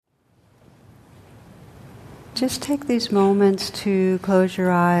Just take these moments to close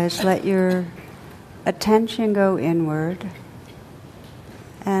your eyes, let your attention go inward,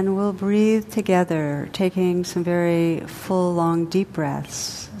 and we'll breathe together, taking some very full, long, deep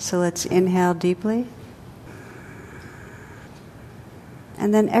breaths. So let's inhale deeply,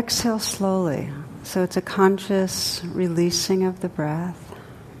 and then exhale slowly. So it's a conscious releasing of the breath.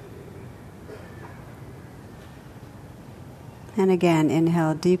 And again,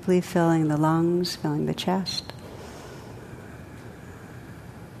 inhale deeply, filling the lungs, filling the chest.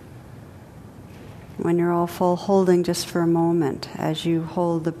 When you're all full, holding just for a moment. As you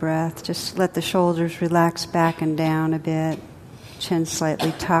hold the breath, just let the shoulders relax back and down a bit. Chin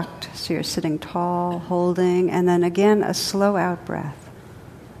slightly tucked, so you're sitting tall, holding. And then again, a slow out breath.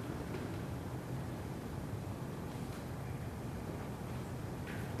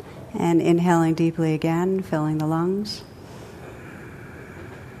 And inhaling deeply again, filling the lungs.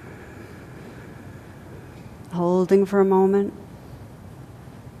 Holding for a moment.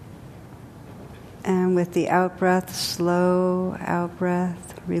 And with the out-breath, slow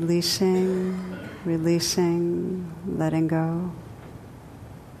out-breath, releasing, letting go.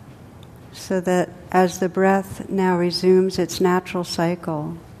 So that as the breath now resumes its natural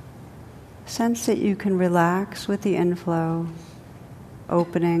cycle, sense that you can relax with the inflow,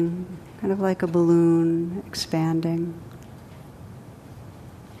 opening, kind of like a balloon, expanding.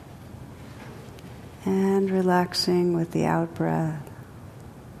 And relaxing with the out-breath,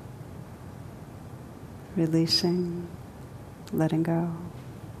 releasing, letting go.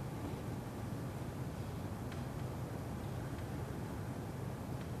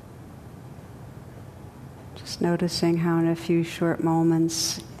 Just noticing how in a few short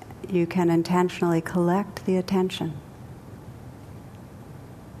moments you can intentionally collect the attention.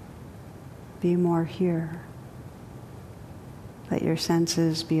 Be more here. Let your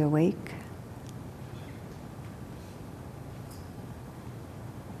senses be awake.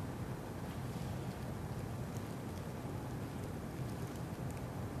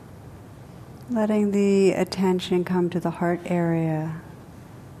 Letting the attention come to the heart area.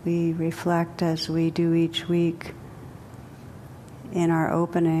 We reflect as we do each week in our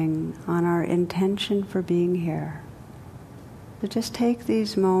opening on our intention for being here. So just take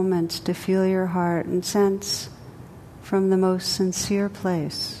these moments to feel your heart and sense from the most sincere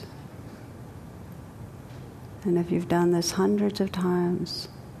place. And if you've done this hundreds of times,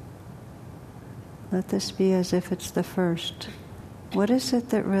 let this be as if it's the first. What is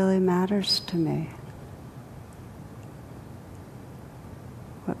it that really matters to me?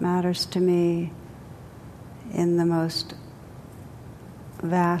 What matters to me in the most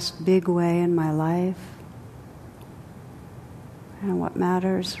vast, big way in my life? And what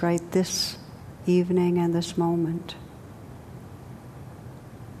matters right this evening and this moment?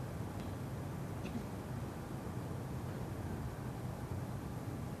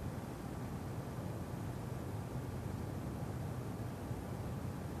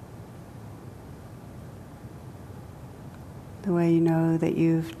 The way you know that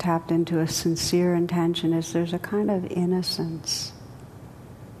you've tapped into a sincere intention is there's a kind of innocence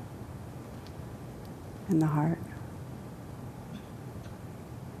in the heart.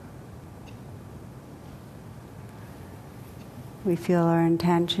 We feel our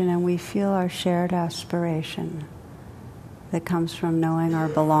intention and we feel our shared aspiration that comes from knowing our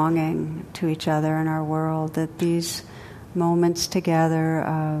belonging to each other and our world, that these moments together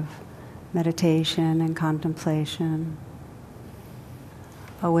of meditation and contemplation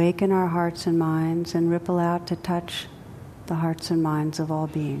awaken our hearts and minds and ripple out to touch the hearts and minds of all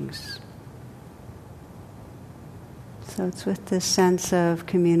beings. So it's with this sense of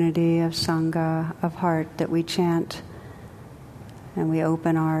community, of sangha, of heart that we chant and we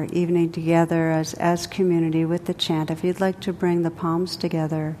open our evening together as community with the chant. If you'd like to bring the palms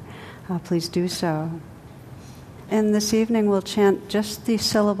together, please do so. And this evening we'll chant just the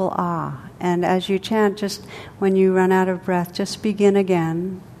syllable ah. And as you chant, just when you run out of breath, just begin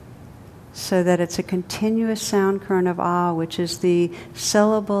again so that it's a continuous sound current of ah, which is the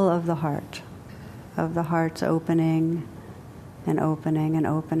syllable of the heart's opening and opening and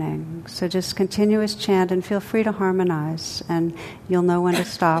opening. So just continuous chant and feel free to harmonize. And you'll know when to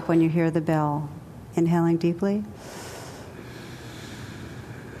stop when you hear the bell. Inhaling deeply.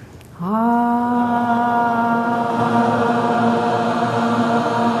 Ah.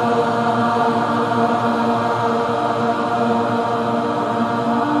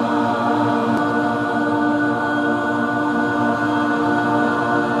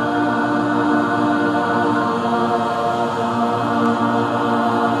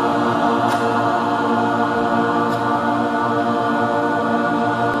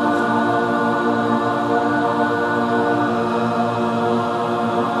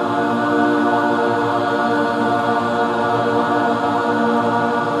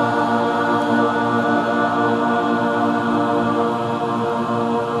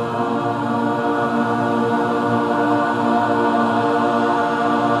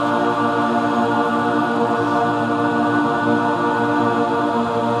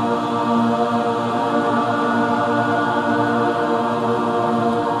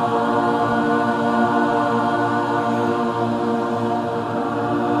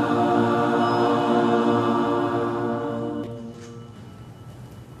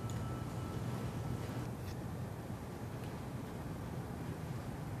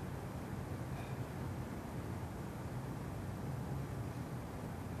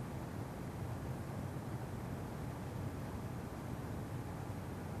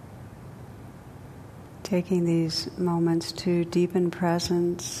 Taking these moments to deepen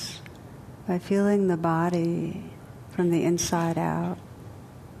presence by feeling the body from the inside out.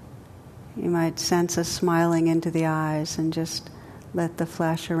 You might sense a smiling into the eyes and just let the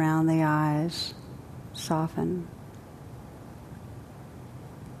flesh around the eyes soften.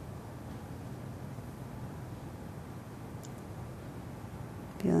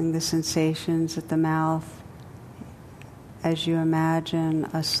 Feeling the sensations at the mouth as you imagine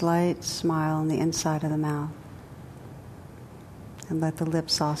a slight smile on the inside of the mouth. And let the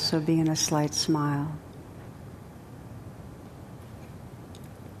lips also be in a slight smile.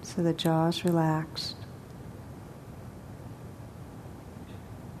 So the jaw is relaxed.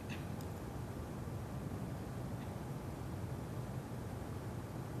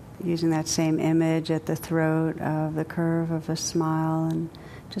 Using that same image at the throat of the curve of a smile and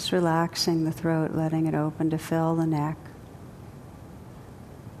just relaxing the throat, letting it open to fill the neck.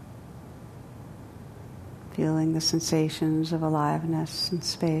 Feeling the sensations of aliveness and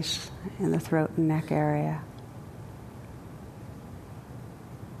space in the throat and neck area.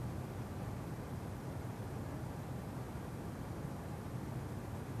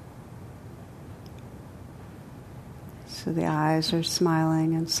 So the eyes are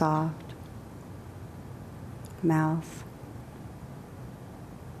smiling and soft. Mouth.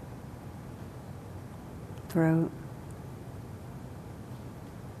 Throat.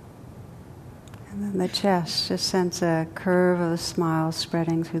 And then the chest, just sense a curve of a smile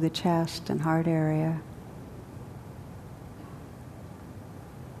spreading through the chest and heart area.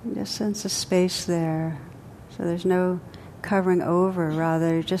 And just sense a space there. So there's no covering over,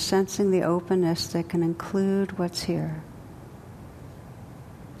 rather just sensing the openness that can include what's here.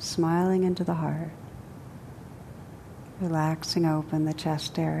 Smiling into the heart. Relaxing open the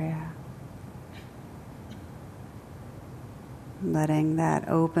chest area. Letting that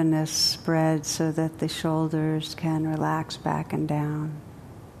openness spread so that the shoulders can relax back and down.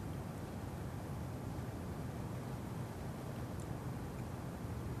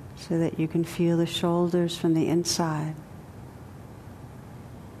 So that you can feel the shoulders from the inside.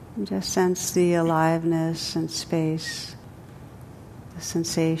 And just sense the aliveness and space, the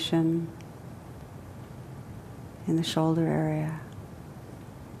sensation in the shoulder area.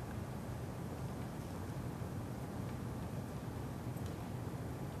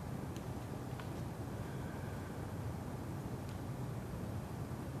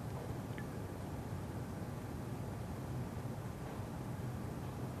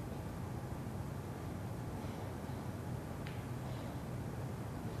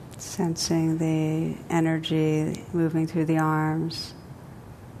 Sensing the energy moving through the arms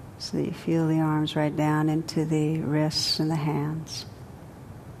so that you feel the arms right down into the wrists and the hands.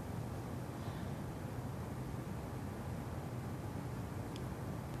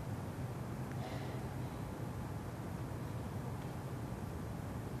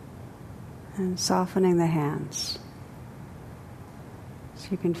 And softening the hands so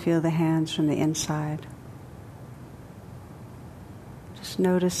you can feel the hands from the inside. Just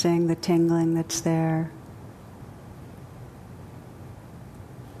noticing the tingling that's there,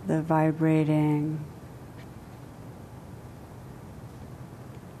 the vibrating,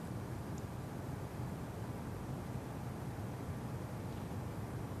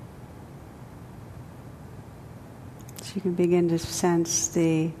 so you can begin to sense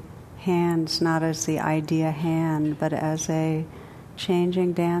the hands not as the idea hand, but as a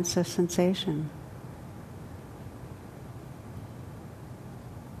changing dance of sensation.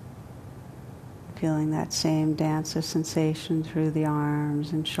 Feeling that same dance of sensation through the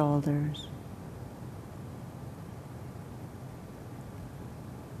arms and shoulders.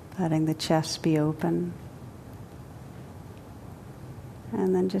 Letting the chest be open.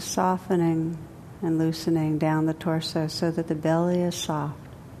 And then just softening and loosening down the torso so that the belly is soft.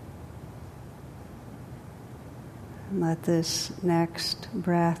 And let this next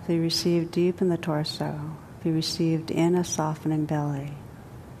breath be received deep in the torso, be received in a softening belly.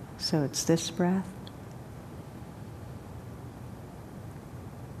 So it's this breath.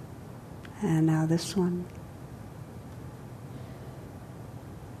 And now this one.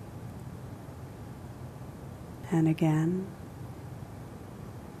 And again.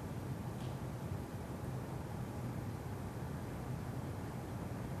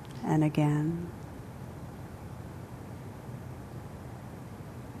 And again.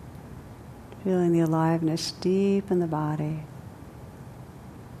 Feeling the aliveness deep in the body.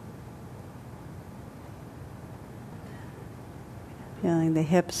 Feeling the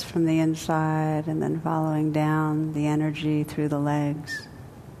hips from the inside and then following down the energy through the legs,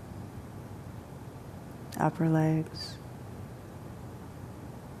 upper legs.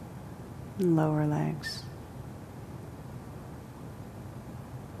 and lower legs.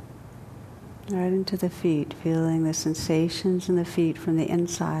 Right into the feet, feeling the sensations in the feet from the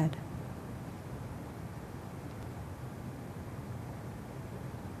inside.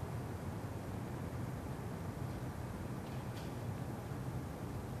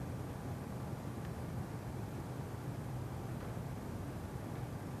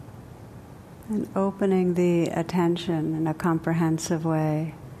 And opening the attention in a comprehensive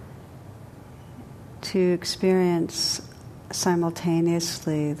way to experience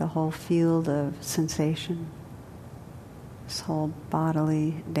simultaneously the whole field of sensation, this whole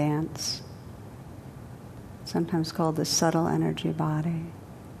bodily dance, sometimes called the subtle energy body.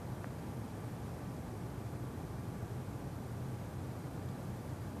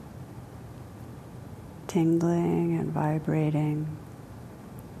 Tingling and vibrating,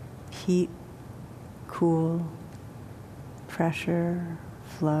 heat, cool, pressure,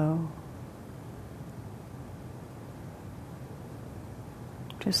 flow.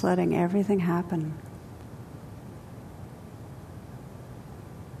 Just letting everything happen.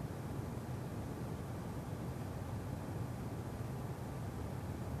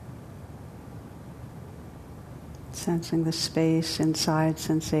 Sensing the space inside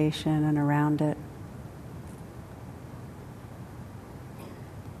sensation and around it.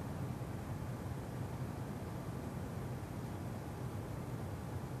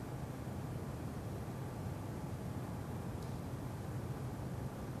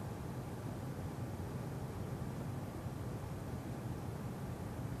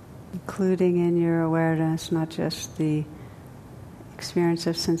 Including in your awareness not just the experience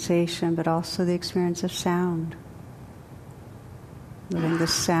of sensation, but also the experience of sound. Letting the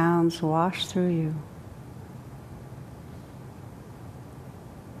sounds wash through you.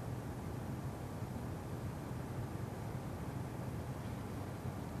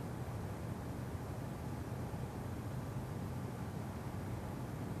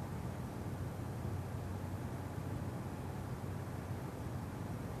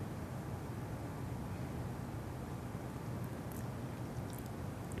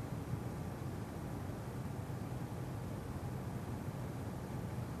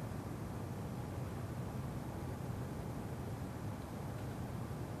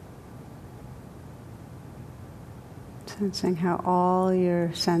 Sensing how all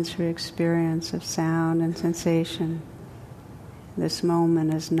your sensory experience of sound and sensation, this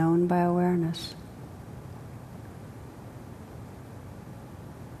moment, is known by awareness.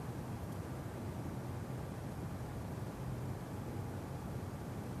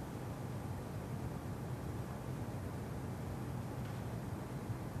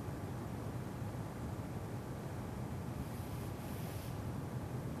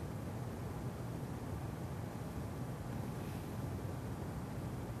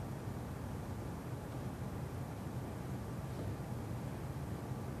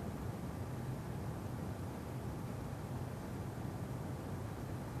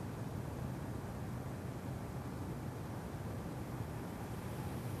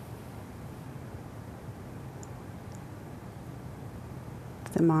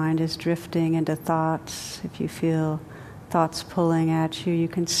 The mind is drifting into thoughts. If you feel thoughts pulling at you, you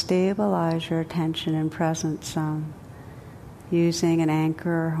can stabilize your attention and presence using an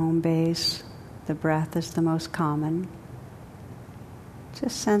anchor or home base. The breath is the most common.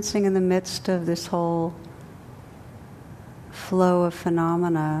 Just sensing in the midst of this whole flow of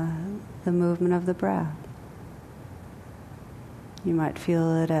phenomena, the movement of the breath. You might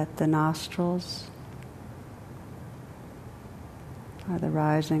feel it at the nostrils, or the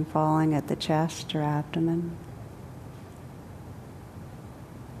rising, falling at the chest or abdomen.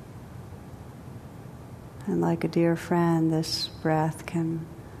 And like a dear friend, this breath can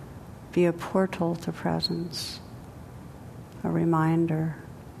be a portal to presence, a reminder.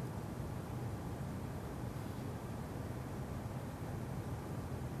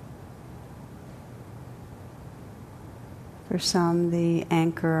 For some, the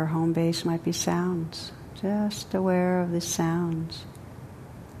anchor or home base might be sounds. Just aware of the sounds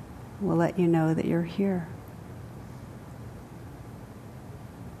will let you know that you're here.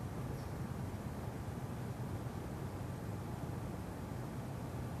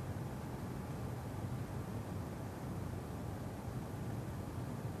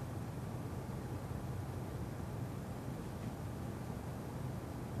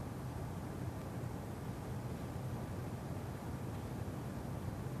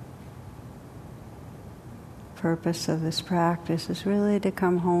 Purpose of this practice is really to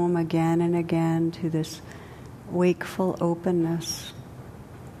come home again and again to this wakeful openness.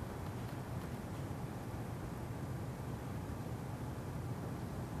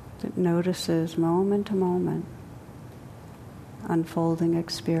 That notices moment to moment unfolding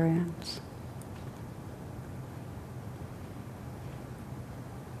experience.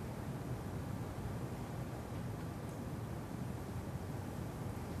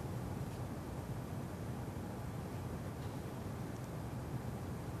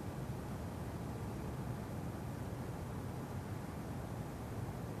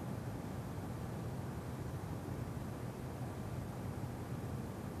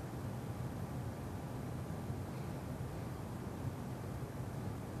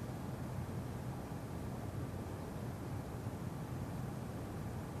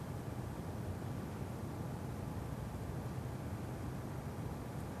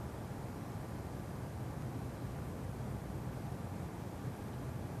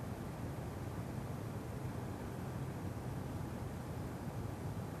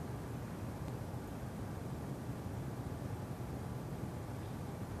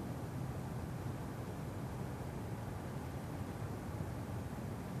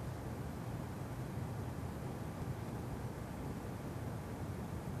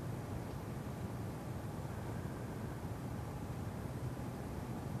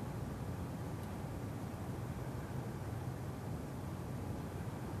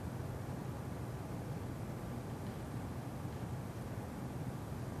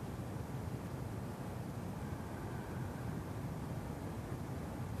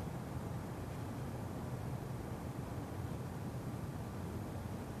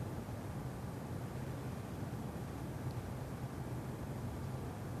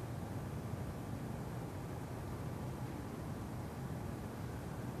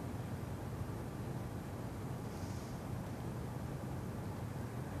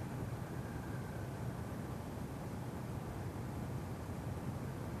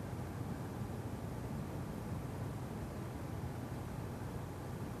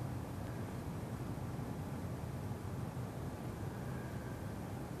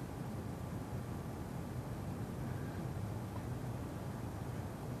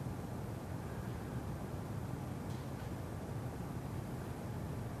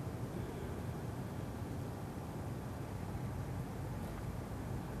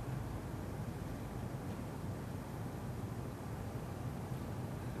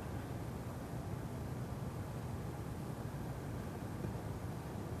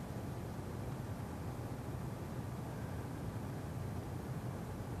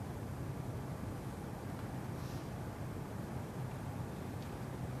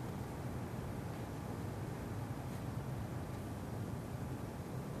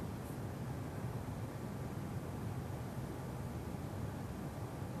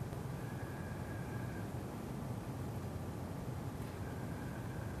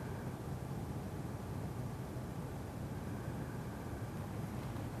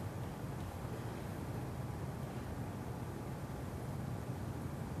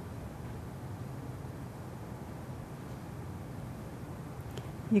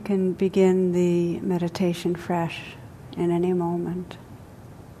 You can begin the meditation fresh in any moment.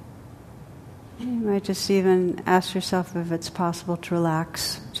 You might just even ask yourself if it's possible to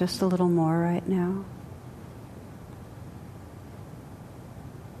relax just a little more right now.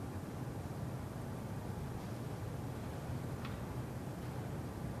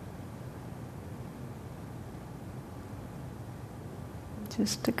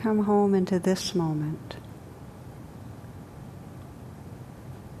 Just to come home into this moment.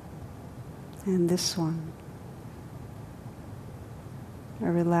 And this one,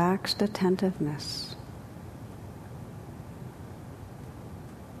 a relaxed attentiveness.